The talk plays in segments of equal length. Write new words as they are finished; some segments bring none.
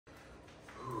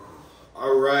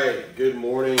All right, good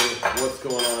morning. What's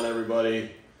going on,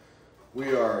 everybody?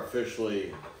 We are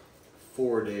officially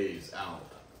 4 days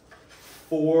out.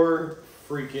 4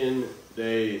 freaking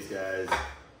days, guys.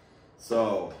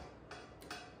 So,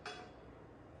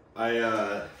 I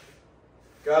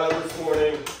got up this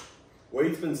morning.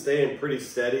 Weight's been staying pretty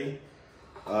steady.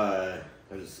 I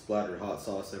just splattered hot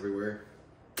sauce everywhere.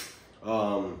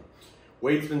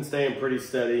 Weight's been staying pretty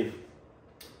steady.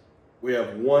 We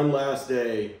have one last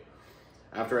day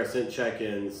after I sent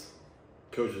check-ins.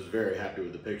 Coach was very happy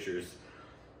with the pictures,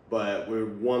 but we're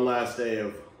one last day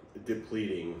of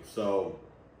depleting. So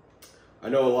I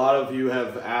know a lot of you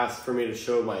have asked for me to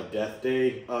show my death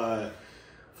day,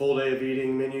 full day of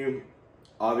eating menu.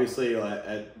 Obviously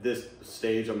at this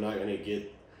stage, I'm not gonna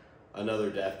get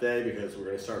another death day because we're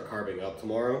gonna start carving up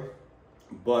tomorrow.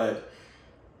 But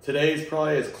today's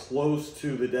probably as close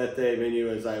to the death day menu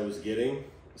as I was getting.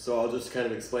 So I'll just kind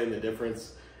of explain the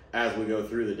difference as we go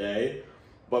through the day.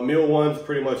 But meal one's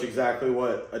pretty much exactly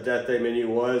what a death day menu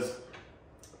was.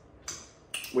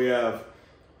 We have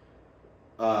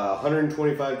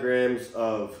 125 grams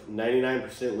of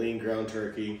 99% lean ground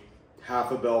turkey,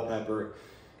 half a bell pepper,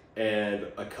 and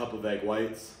a cup of egg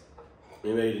whites.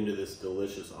 We made into this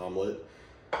delicious omelet,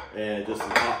 and just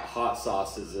some hot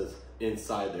sauces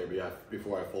inside there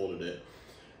before I folded it.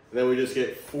 And then we just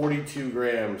get 42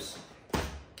 grams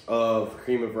of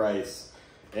cream of rice,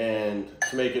 and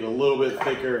to make it a little bit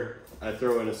thicker, I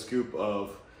throw in a scoop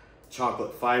of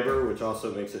chocolate fiber, which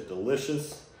also makes it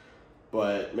delicious,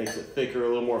 but makes it thicker, a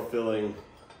little more filling,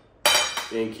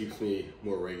 and keeps me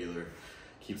more regular,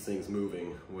 keeps things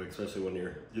moving, especially when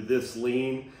you're this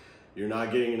lean. You're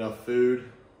not getting enough food.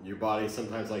 Your body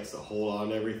sometimes likes to hold on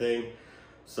to everything,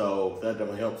 so that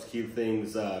definitely helps keep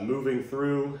things moving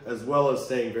through, as well as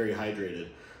staying very hydrated.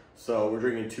 So we're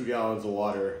drinking 2 gallons of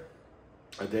water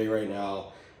a day right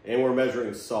now, and we're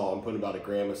measuring salt. I'm putting about 1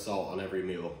 gram of salt on every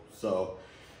meal. So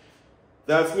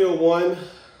that's meal one,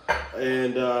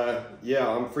 and yeah,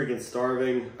 I'm freaking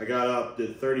starving. I got up,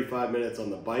 did 35 minutes on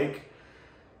the bike,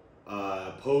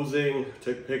 posing,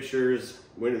 took pictures,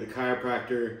 went to the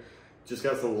chiropractor, just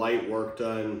got some light work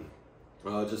done,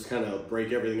 just kind of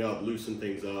break everything up, loosen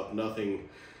things up. Nothing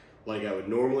like I would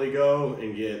normally go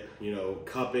and get, you know,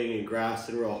 cupping and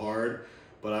grasping real hard,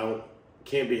 but I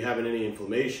can't be having any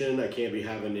inflammation. I can't be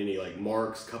having any like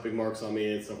marks, cupping marks on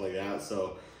me and stuff like that.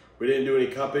 So we didn't do any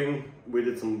cupping. We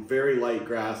did some very light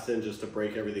grasping just to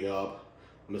break everything up,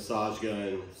 massage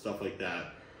gun, stuff like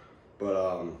that. But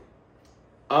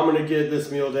I'm gonna get this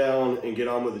meal down and get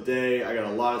on with the day. I got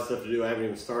a lot of stuff to do. I haven't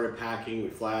even started packing. We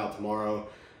fly out tomorrow.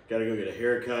 Gotta go get a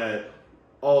haircut,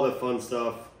 all the fun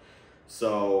stuff.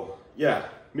 So yeah,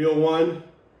 meal one,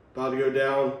 about to go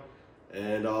down,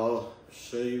 and I'll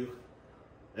show you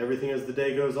everything as the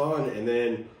day goes on. And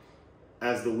then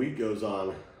as the week goes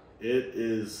on, it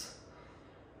is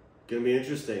gonna be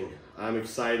interesting. I'm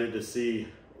excited to see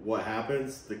what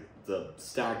happens, the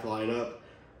stacked lineup,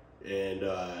 and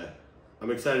I'm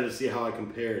excited to see how I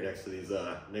compare next to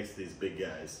these big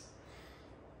guys.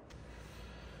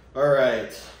 All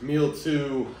right, meal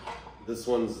two. This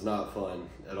one's not fun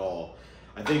at all.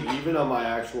 I think even on my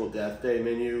actual death day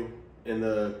menu in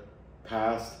the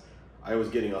past, I was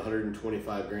getting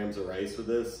 125 grams of rice with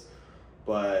this,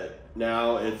 but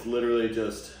now it's literally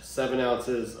just 7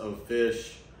 ounces of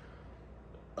fish,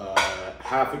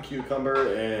 half a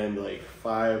cucumber, and like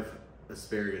 5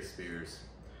 asparagus spears.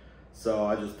 So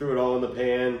I just threw it all in the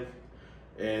pan,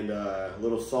 and a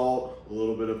little salt, a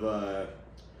little bit of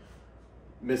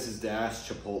Mrs. Dash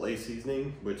Chipotle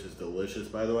seasoning, which is delicious,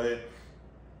 by the way.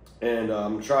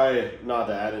 And try not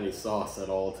to add any sauce at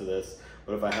all to this,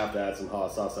 but if I have to add some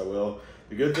hot sauce, I will.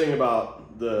 The good thing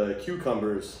about the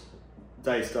cucumbers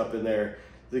diced up in there,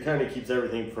 it kind of keeps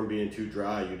everything from being too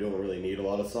dry. You don't really need a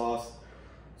lot of sauce.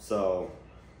 So,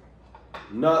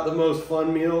 not the most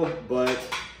fun meal, but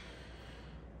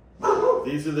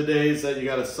these are the days that you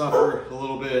gotta suffer a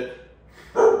little bit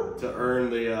to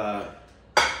earn the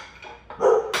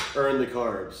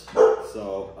carbs.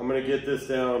 So I'm gonna get this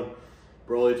down.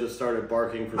 Broly just started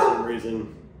barking for some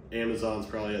reason. Amazon's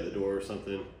probably at the door or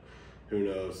something. Who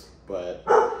knows? But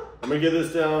I'm gonna get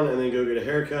this down and then go get a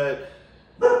haircut.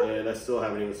 And I still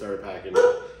haven't even started packing.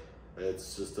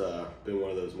 It's just been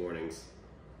one of those mornings.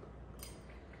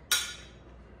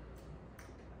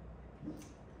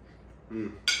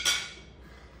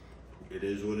 It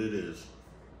is what it is.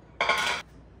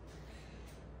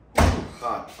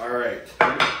 Hot. All right,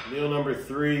 meal number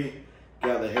 3.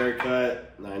 Got the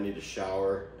haircut. Now I need to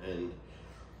shower and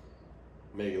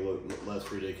make it look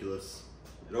less ridiculous.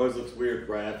 It always looks weird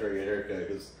right after I get a haircut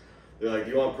because they're like,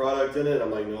 "Do you want product in it?" I'm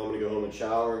like, "No, I'm gonna go home and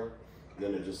shower."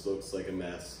 then it just looks like a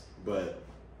mess. But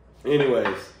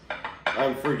anyways,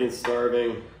 I'm freaking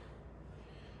starving.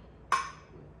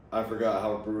 I forgot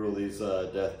how brutal these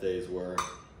death days were.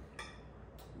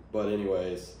 But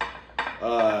anyways,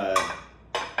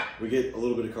 we get a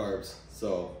little bit of carbs.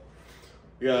 So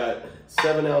we got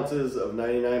 7 ounces of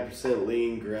 99%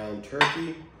 lean ground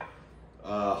turkey,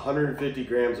 150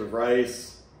 grams of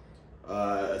rice,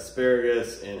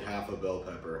 asparagus, and half a bell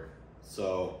pepper.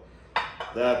 So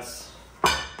that's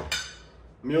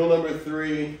meal number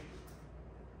 3.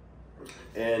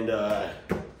 And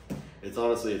it's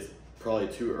probably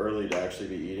too early to actually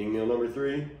be eating meal number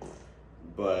 3,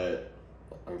 but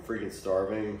I'm freaking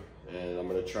starving, and I'm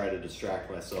gonna try to distract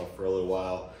myself for a little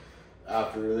while.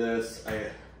 After this,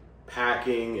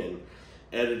 packing and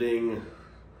editing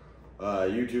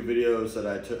YouTube videos that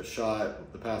I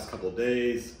shot the past couple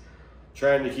days,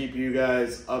 trying to keep you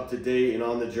guys up to date and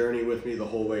on the journey with me the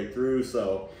whole way through.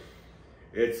 So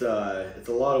it's a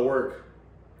lot of work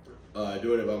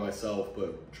doing it by myself,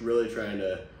 but really trying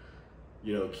to,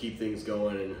 you know, keep things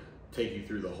going and take you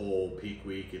through the whole peak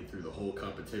week and through the whole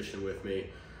competition with me.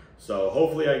 So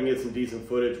hopefully I can get some decent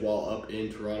footage while up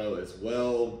in Toronto as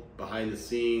well, behind the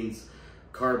scenes,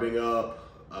 carbing up,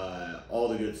 all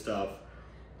the good stuff,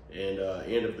 and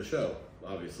end of the show,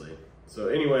 obviously. So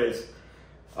anyways,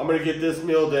 I'm gonna get this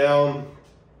meal down.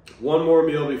 One more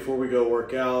meal before we go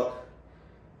work out,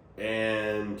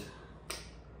 and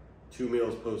 2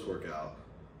 meals post-workout.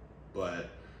 But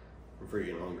I'm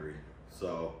freaking hungry.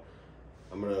 So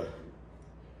I'm gonna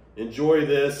enjoy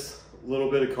this little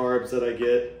bit of carbs that I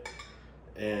get,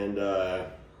 and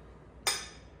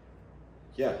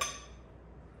yeah,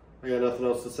 I got nothing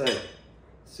else to say.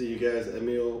 See you guys at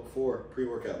meal 4,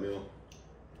 pre-workout meal.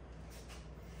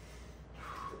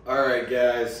 All right,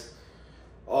 guys,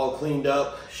 all cleaned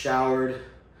up, showered,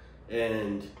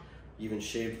 and even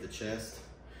shaved the chest.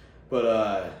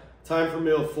 But time for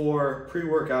meal 4,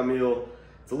 pre-workout meal.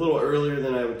 It's a little earlier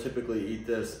than I would typically eat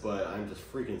this, but I'm just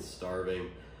freaking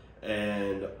starving.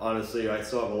 And honestly, I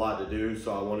still have a lot to do,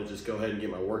 so I want to just go ahead and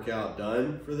get my workout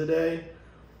done for the day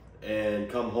and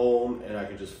come home, and I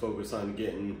can just focus on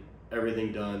getting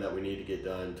everything done that we need to get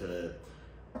done to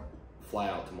fly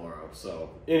out tomorrow.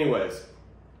 So anyways,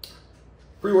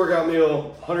 pre-workout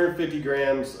meal, 150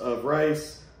 grams of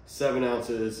rice, 7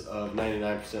 ounces of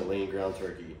 99% lean ground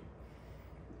turkey.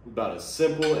 About as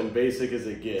simple and basic as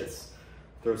it gets.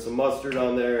 Throw some mustard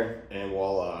on there, and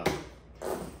voila,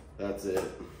 that's it.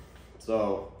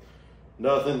 So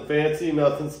nothing fancy,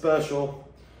 nothing special,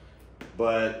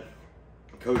 but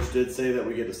Coach did say that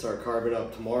we get to start carbing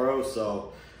up tomorrow.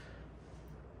 So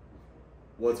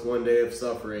what's one day of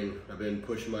suffering? I've been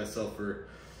pushing myself for,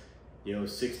 you know,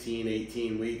 16,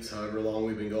 18 weeks, however long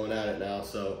we've been going at it now.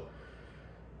 So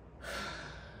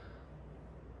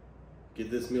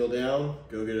get this meal down,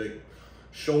 go get a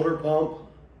shoulder pump.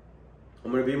 I'm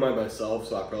gonna be by myself,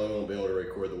 so I probably won't be able to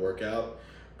record the workout,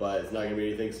 but it's not gonna be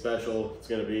anything special. It's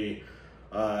gonna be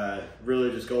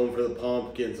really just going for the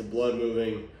pump, getting some blood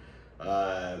moving,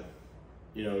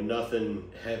 you know, nothing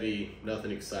heavy,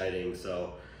 nothing exciting.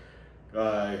 So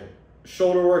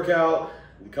shoulder workout,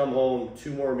 come home,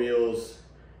 2 more meals,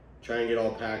 try and get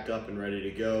all packed up and ready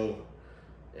to go.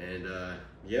 And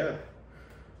yeah,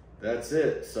 that's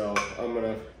it. So I'm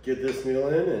gonna get this meal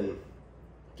in and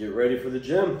get ready for the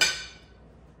gym.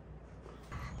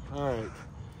 All right,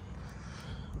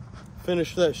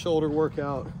 finished that shoulder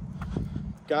workout,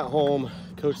 got home.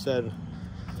 Coach said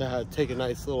to take a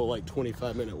nice little like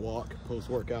 25-minute walk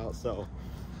post-workout. So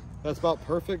that's about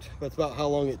perfect. That's about how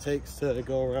long it takes to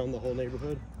go around the whole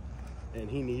neighborhood. And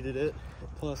he needed it.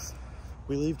 Plus,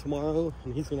 we leave tomorrow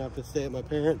and he's gonna have to stay at my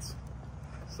parents'.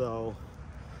 So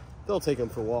they'll take him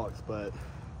for walks, but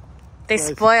they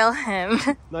spoil him.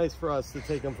 Nice for us to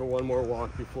take him for one more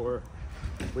walk before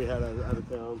we head out of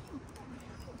town.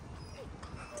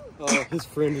 Oh, his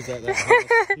friend is at that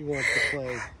house. He wants to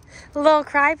play. Little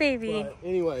crybaby. But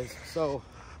anyways, so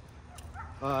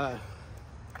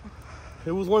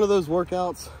it was one of those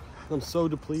workouts. I'm so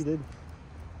depleted.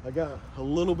 I got a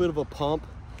little bit of a pump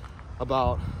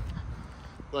about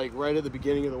like right at the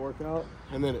beginning of the workout,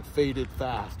 and then it faded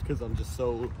fast because I'm just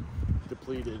so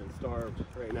depleted and starved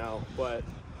right now. But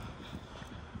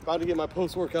about to get my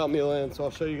post-workout meal in, so I'll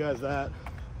show you guys that.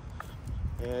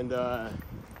 And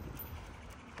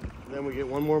then we get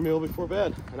one more meal before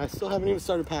bed, and I still haven't even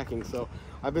started packing. So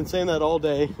I've been saying that all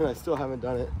day and I still haven't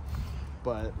done it,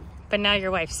 but now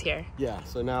your wife's here. Yeah,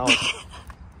 so now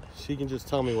she can just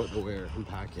tell me what to wear and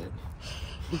pack it.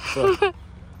 So,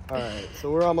 all right, so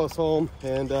we're almost home,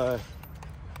 and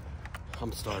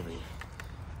I'm starving.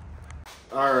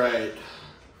 All right,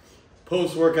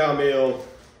 Post-workout meal,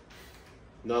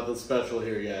 nothing special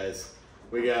here, guys.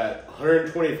 We got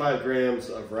 125 grams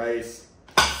of rice,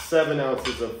 7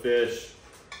 ounces of fish,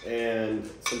 and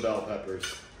some bell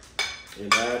peppers. And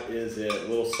that is it. A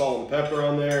little salt and pepper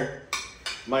on there.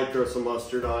 Might throw some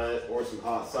mustard on it or some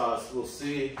hot sauce, we'll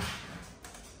see.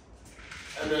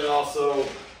 And then also,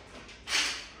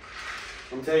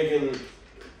 I'm taking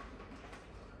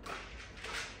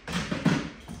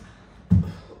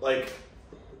like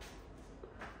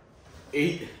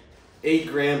 8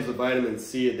 grams of vitamin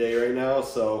C a day right now,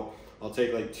 so I'll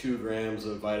take like 2 grams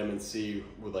of vitamin C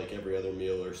with like every other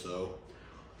meal or so.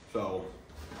 So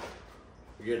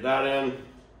we get that in.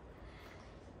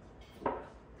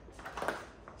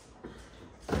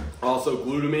 Also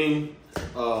glutamine,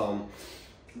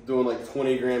 doing like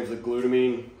 20 grams of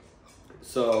glutamine,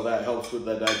 so that helps with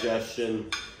the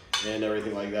digestion and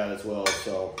everything like that as well.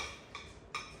 So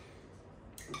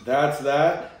that's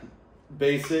that.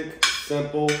 Basic,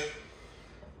 simple,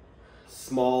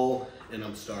 small, and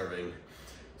I'm starving.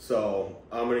 So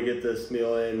I'm gonna get this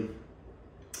meal in,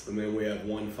 and then we have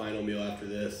one final meal after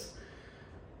this.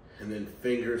 And then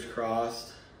fingers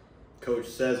crossed, coach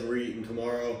says we're eating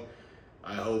tomorrow.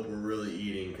 I hope we're really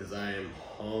eating, because I am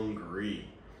hungry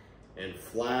and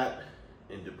flat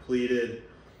and depleted.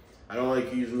 I don't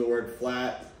like using the word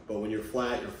flat, but when you're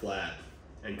flat, you're flat.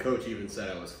 And coach even said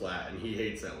I was flat, and he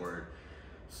hates that word.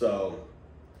 So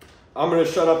I'm gonna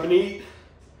shut up and eat,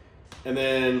 and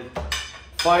then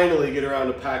finally get around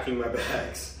to packing my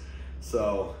bags.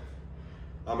 So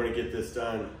I'm gonna get this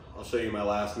done. I'll show you my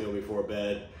last meal before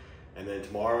bed, and then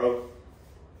tomorrow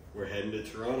we're heading to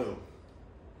Toronto.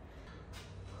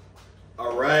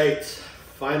 All right,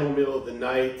 final meal of the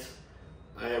night.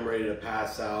 I am ready to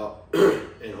pass out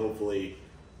and hopefully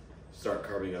start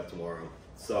carving up tomorrow.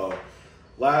 So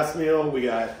last meal, we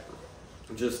got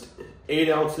just 8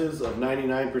 ounces of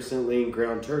 99% lean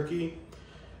ground turkey,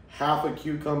 half a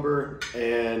cucumber,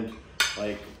 and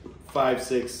like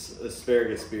 5-6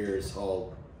 asparagus spears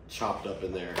all chopped up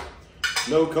in there.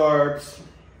 No carbs,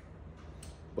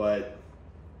 but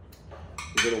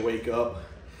we're gonna wake up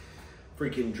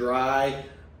freaking dry,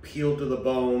 peeled to the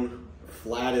bone,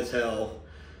 flat as hell,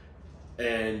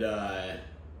 and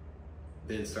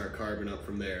then start carving up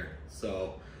from there.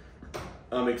 So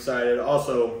I'm excited.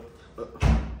 Also,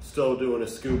 still doing a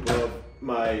scoop of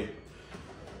my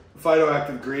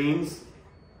phytoactive greens,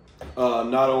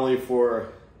 not only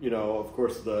for, you know, of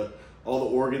course, all the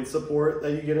organ support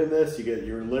that you get in this. You get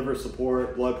your liver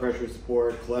support, blood pressure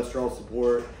support, cholesterol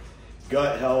support,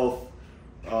 gut health,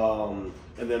 and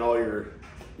then all your,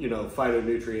 you know,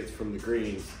 phytonutrients from the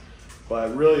greens.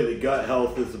 But really the gut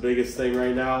health is the biggest thing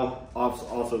right now.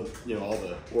 Also, you know, all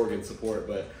the organ support,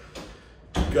 but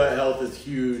gut health is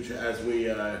huge. As we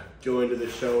go into the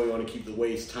show, we want to keep the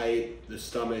waist tight, the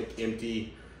stomach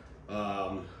empty.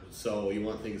 So you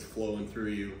want things flowing through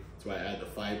you. That's why I add the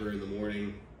fiber in the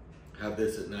morning, have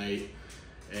this at night,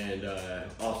 and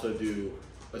also do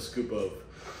a scoop of,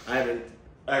 I haven't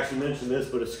actually mentioned this,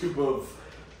 but a scoop of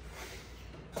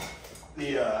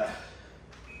the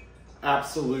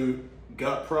Absolute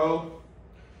Gut Pro.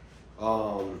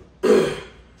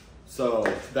 So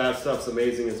that stuff's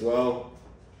amazing as well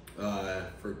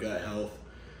for gut health.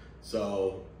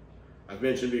 So I've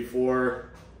mentioned before,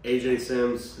 AJ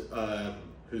Sims,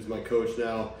 who's my coach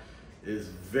now, is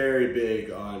very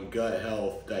big on gut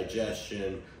health,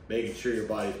 digestion, making sure your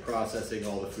body's processing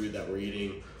all the food that we're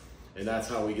eating. And that's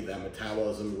how we get that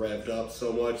metabolism revved up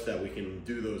so much that we can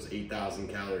do those 8,000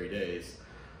 calorie days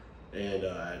and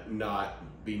not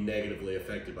be negatively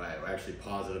affected by it, or actually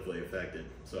positively affected.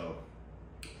 So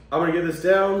I'm gonna get this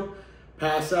down,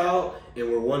 pass out,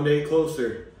 and we're one day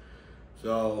closer.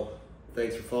 So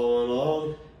thanks for following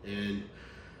along, and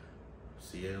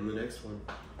see you on the next one.